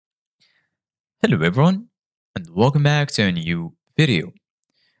Hello everyone and welcome back to a new video.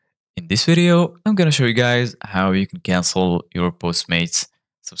 In this video, I'm gonna show you guys how you can cancel your Postmates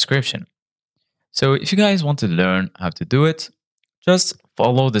subscription. So if you guys want to learn how to do it, just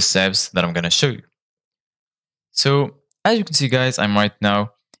follow the steps that I'm gonna show you. So as you can see guys, I'm right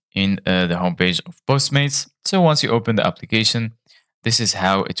now in the homepage of Postmates. So once you open the application, this is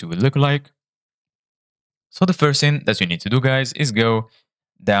how it will look like. So the first thing that you need to do guys is go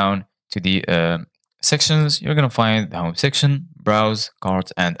down to the sections. You're going to find the home section, browse, cart,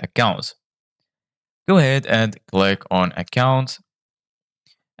 and accounts. Go ahead and click on account.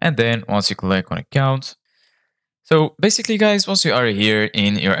 And then once you click on account, so basically guys, once you are here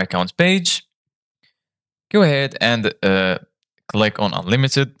in your account page, go ahead and click on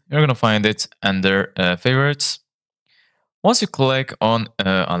unlimited. You're going to find it under favorites. Once you click on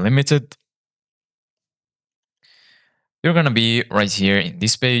unlimited, you're going to be right here in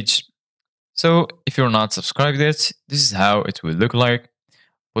this page. So if you're not subscribed yet, this is how it will look like.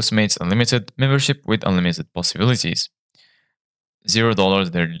 Postmates Unlimited membership with unlimited possibilities.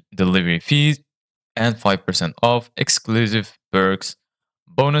 $0 delivery fees and 5% off, exclusive perks,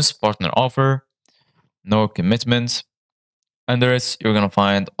 bonus partner offer, no commitment. Under it, you're going to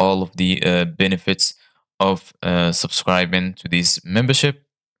find all of the benefits of subscribing to this membership.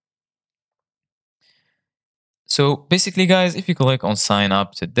 So basically, guys, if you click on sign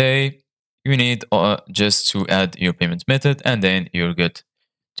up today, you need just to add your payment method and then you're good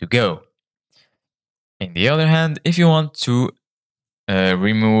to go. On the other hand, if you want to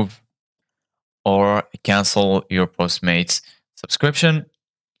remove or cancel your Postmates subscription,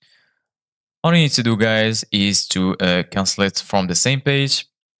 all you need to do, guys, is to cancel it from the same page.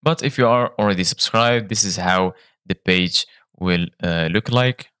 But if you are already subscribed, this is how the page will look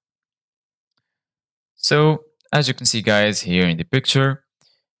like. So as you can see, guys, here in the picture,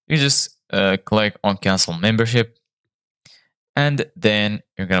 you just click on cancel membership. And then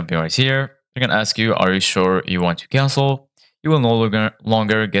you're going to be right here. They're going to ask you, are you sure you want to cancel? You will no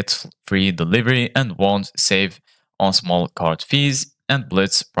longer get free delivery and won't save on small card fees and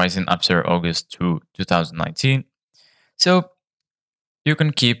blitz pricing after August 2019. So you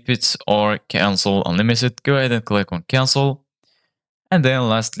can keep it or cancel unlimited. Go ahead and click on cancel. And then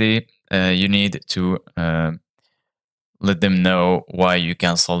lastly, you need to let them know why you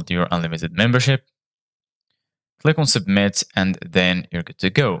canceled your unlimited membership. Click on submit and then you're good to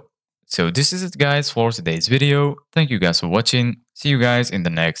go. So this is it guys for today's video. Thank you guys for watching. See you guys in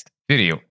the next video.